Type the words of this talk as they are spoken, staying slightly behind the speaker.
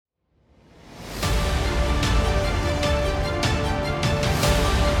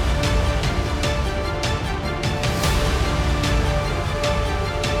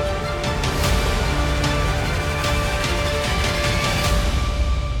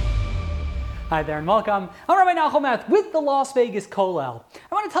Hi there and welcome. I'm Rabbi Nachum with the Las Vegas Kollel.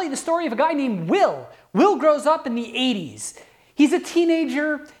 I want to tell you the story of a guy named Will. Will grows up in the 80s. He's a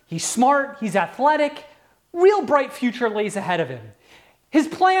teenager, he's smart, he's athletic, real bright future lays ahead of him. His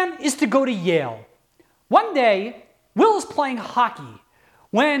plan is to go to Yale. One day, Will is playing hockey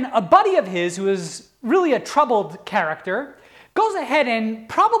when a buddy of his, who is really a troubled character, goes ahead and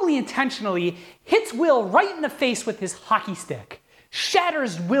probably intentionally hits Will right in the face with his hockey stick,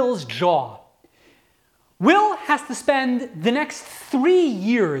 shatters Will's jaw. Will has to spend the next 3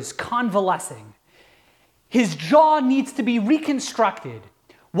 years convalescing. His jaw needs to be reconstructed.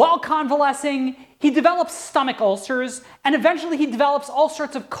 While convalescing, he develops stomach ulcers, and eventually he develops all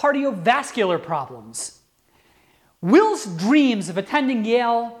sorts of cardiovascular problems. Will's dreams of attending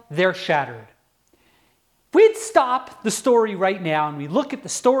Yale, they're shattered. If we'd stop the story right now and we look at the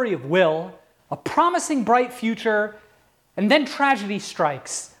story of Will, a promising bright future, and then tragedy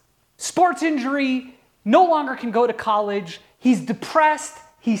strikes. Sports injury, no longer can go to college, he's depressed,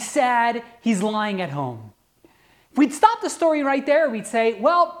 he's sad, he's lying at home. If we'd stop the story right there, we'd say,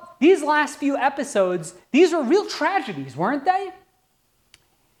 well, these last few episodes, these were real tragedies, weren't they?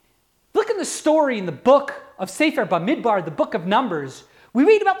 Look at the story in the book of Sefer Bamidbar, the book of Numbers. We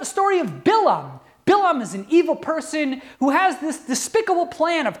read about the story of Bilam. Bilam is an evil person who has this despicable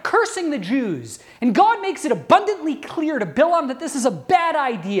plan of cursing the Jews. And God makes it abundantly clear to Bilam that this is a bad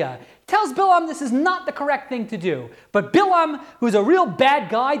idea. He tells Bilam this is not the correct thing to do. But Bilam, who's a real bad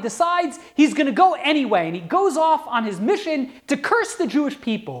guy, decides he's going to go anyway. And he goes off on his mission to curse the Jewish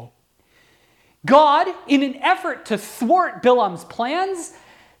people. God, in an effort to thwart Bilam's plans,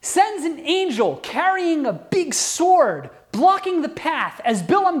 sends an angel carrying a big sword, blocking the path as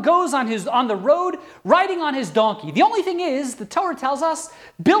Bilam goes on the road, riding on his donkey. The only thing is, the Torah tells us,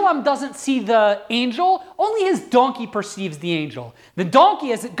 Bilam doesn't see the angel, only his donkey perceives the angel. The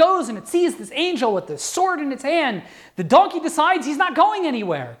donkey, as it goes and it sees this angel with the sword in its hand, the donkey decides he's not going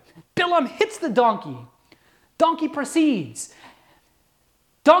anywhere. Bilam hits the donkey. Donkey proceeds.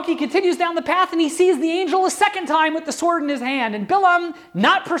 Donkey continues down the path and he sees the angel a second time with the sword in his hand. And Bilam,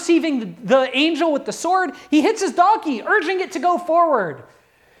 not perceiving the angel with the sword, he hits his donkey, urging it to go forward.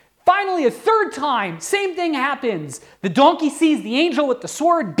 Finally, a third time, same thing happens. The donkey sees the angel with the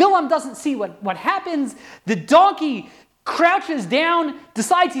sword. Bilam doesn't see what happens. The donkey crouches down,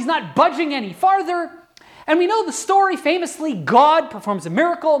 decides he's not budging any farther. And we know the story, famously, God performs a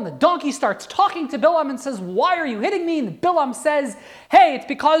miracle and the donkey starts talking to Bilam and says, why are you hitting me? And Bilam says, hey, it's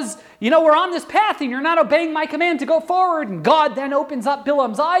because, we're on this path and you're not obeying my command to go forward. And God then opens up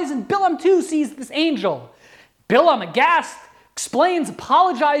Bilam's eyes and Bilam too sees this angel. Bilam, aghast, explains,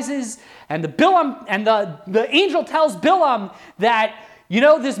 apologizes, and the angel tells Bilam that,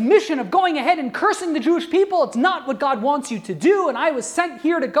 this mission of going ahead and cursing the Jewish people, it's not what God wants you to do, and I was sent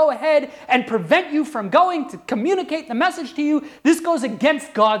here to go ahead and prevent you from going, to communicate the message to you. This goes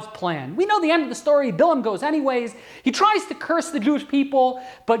against God's plan. We know the end of the story. Bilam goes anyways. He tries to curse the Jewish people,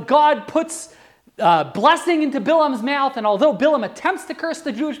 but God puts blessing into Bilam's mouth, and although Bilam attempts to curse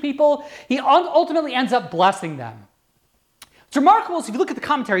the Jewish people, he ultimately ends up blessing them. It's remarkable, so if you look at the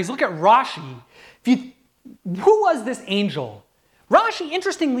commentaries, look at Rashi. Who was this angel? Rashi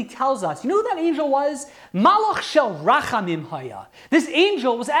interestingly tells us, you know who that angel was? Malach shel rachamim haya. This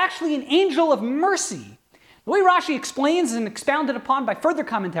angel was actually an angel of mercy. The way Rashi explains and expounded upon by further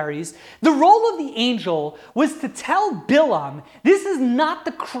commentaries, the role of the angel was to tell Bilam, this is not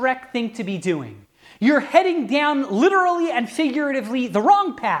the correct thing to be doing. You're heading down literally and figuratively the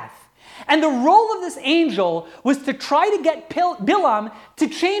wrong path. And the role of this angel was to try to get Bilam to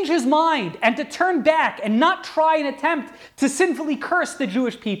change his mind and to turn back and not try and attempt to sinfully curse the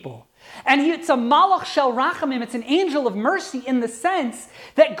Jewish people. And it's a malach shel rachamim, it's an angel of mercy in the sense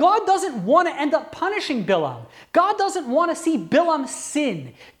that God doesn't want to end up punishing Bilam. God doesn't want to see Bilam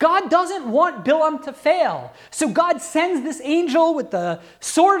sin. God doesn't want Bilam to fail. So God sends this angel with the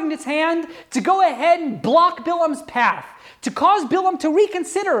sword in its hand to go ahead and block Bilam's path, to cause Bilam to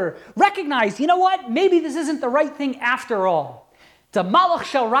reconsider, recognize, maybe this isn't the right thing after all. It's a malach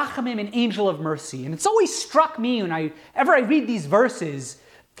shel rachamim, an angel of mercy. And it's always struck me whenever I read these verses,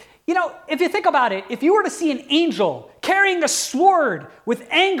 if you think about it, if you were to see an angel carrying a sword with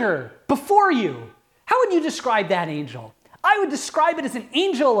anger before you, how would you describe that angel? I would describe it as an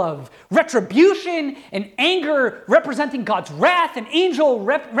angel of retribution, an anger representing God's wrath, an angel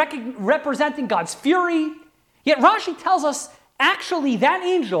representing God's fury. Yet Rashi tells us, actually, that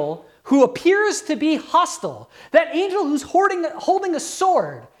angel who appears to be hostile, that angel who's holding a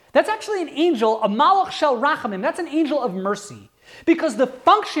sword, that's actually an angel, a malach shel rachamim, that's an angel of mercy. Because the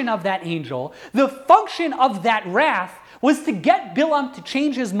function of that angel, the function of that wrath, was to get Bilam to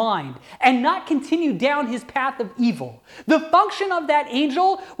change his mind and not continue down his path of evil. The function of that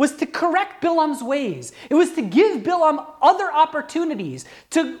angel was to correct Bilam's ways. It was to give Bilam other opportunities,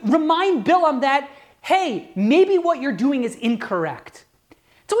 to remind Bilam that, hey, maybe what you're doing is incorrect.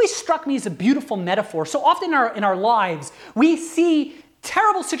 It's always struck me as a beautiful metaphor. So often in our lives, we see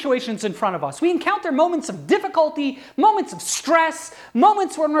terrible situations in front of us. We encounter moments of difficulty, moments of stress,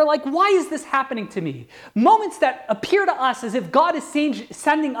 moments when we're like, why is this happening to me? Moments that appear to us as if God is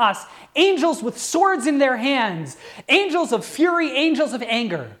sending us angels with swords in their hands, angels of fury, angels of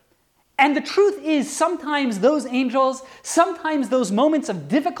anger. And the truth is, sometimes those angels, sometimes those moments of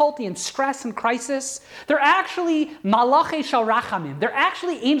difficulty and stress and crisis, they're actually malachei shel rachamim. They're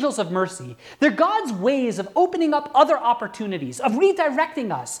actually angels of mercy. They're God's ways of opening up other opportunities, of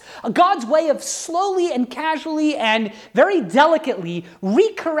redirecting us. God's way of slowly and casually and very delicately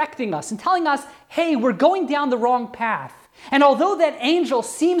recorrecting us and telling us, hey, we're going down the wrong path. And although that angel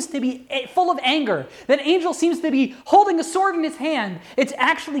seems to be full of anger, that angel seems to be holding a sword in his hand, it's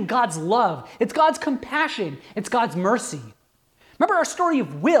actually God's love. It's God's compassion. It's God's mercy. Remember our story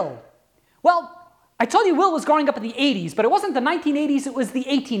of Will? Well, I told you Will was growing up in the 80s, but it wasn't the 1980s, it was the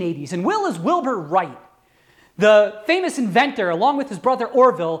 1880s. And Will is Wilbur Wright, the famous inventor, along with his brother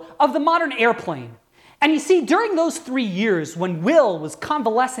Orville, of the modern airplane. And you see, during those 3 years when Will was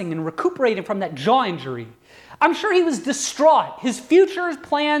convalescing and recuperating from that jaw injury, I'm sure he was distraught. His future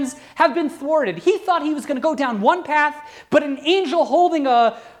plans have been thwarted. He thought he was going to go down one path, but an angel holding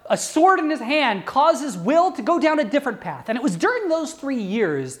a sword in his hand causes Will to go down a different path. And it was during those 3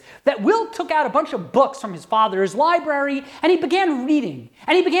 years that Will took out a bunch of books from his father's library, and he began reading.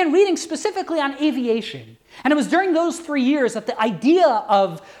 And he began reading specifically on aviation. And it was during those 3 years that the idea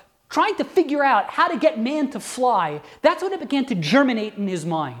of trying to figure out how to get man to fly, that's when it began to germinate in his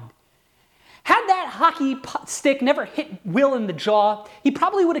mind. Had that hockey stick never hit Will in the jaw, he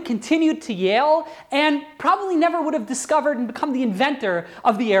probably would have continued to Yale and probably never would have discovered and become the inventor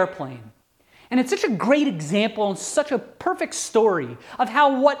of the airplane. And it's such a great example and such a perfect story of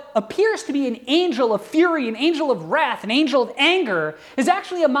how what appears to be an angel of fury, an angel of wrath, an angel of anger is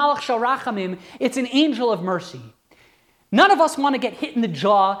actually a malach shel rachamim. It's an angel of mercy. None of us want to get hit in the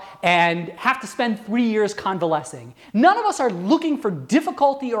jaw and have to spend 3 years convalescing. None of us are looking for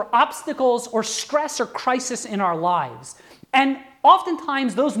difficulty or obstacles or stress or crisis in our lives. And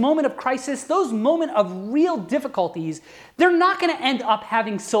oftentimes those moments of crisis, those moments of real difficulties, they're not going to end up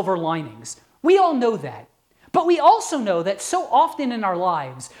having silver linings. We all know that. But we also know that so often in our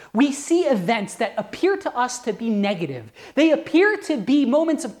lives, we see events that appear to us to be negative. They appear to be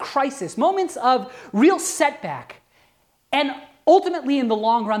moments of crisis, moments of real setback. And ultimately, in the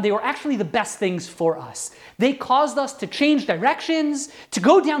long run, they were actually the best things for us. They caused us to change directions, to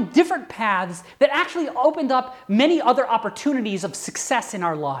go down different paths that actually opened up many other opportunities of success in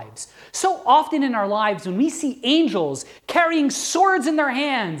our lives. So often in our lives, when we see angels carrying swords in their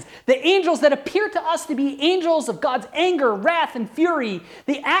hands, the angels that appear to us to be angels of God's anger, wrath, and fury,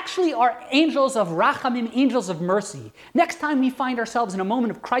 they actually are angels of rachamim, angels of mercy. Next time we find ourselves in a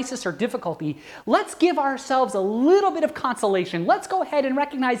moment of crisis or difficulty, let's give ourselves a little bit of consolation. Let's go ahead and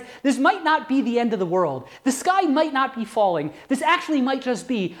recognize this might not be the end of the world. The sky might not be falling. This actually might just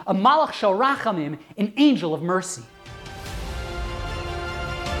be a malach shel rachamim, an angel of mercy.